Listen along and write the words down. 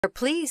We're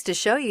pleased to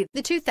show you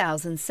the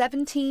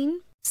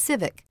 2017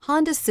 Civic,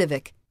 Honda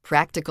Civic.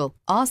 Practical,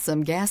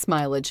 awesome gas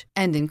mileage,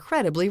 and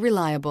incredibly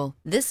reliable.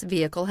 This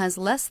vehicle has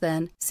less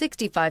than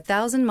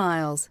 65,000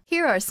 miles.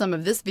 Here are some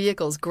of this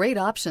vehicle's great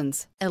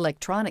options: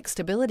 electronic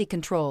stability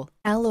control,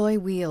 alloy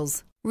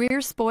wheels,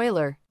 rear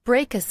spoiler,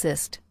 brake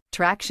assist,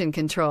 traction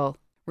control,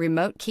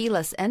 remote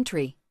keyless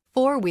entry,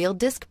 four-wheel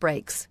disc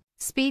brakes,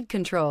 speed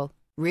control,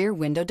 rear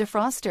window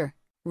defroster,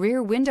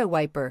 rear window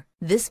wiper.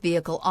 This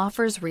vehicle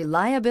offers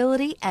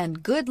reliability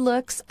and good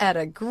looks at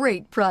a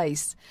great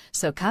price.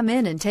 So come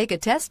in and take a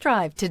test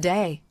drive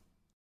today.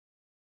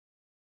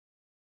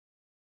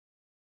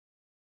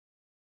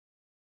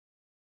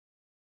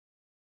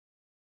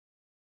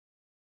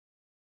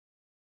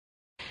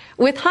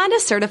 With Honda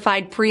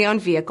certified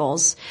pre-owned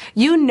vehicles,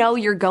 you know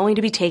you're going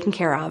to be taken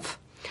care of.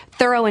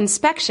 Thorough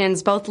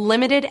inspections, both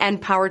limited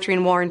and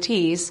powertrain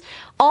warranties,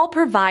 all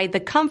provide the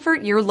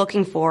comfort you're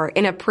looking for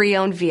in a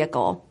pre-owned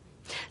vehicle.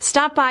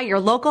 Stop by your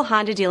local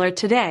Honda dealer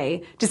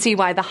today to see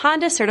why the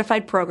Honda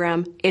Certified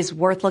program is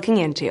worth looking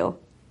into.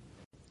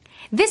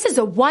 This is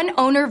a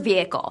one-owner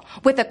vehicle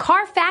with a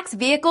Carfax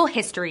Vehicle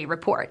History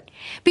Report.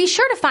 Be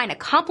sure to find a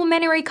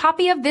complimentary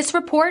copy of this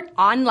report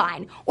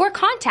online or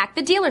contact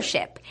the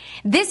dealership.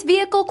 This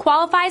vehicle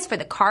qualifies for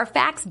the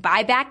Carfax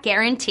Buyback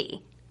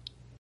Guarantee.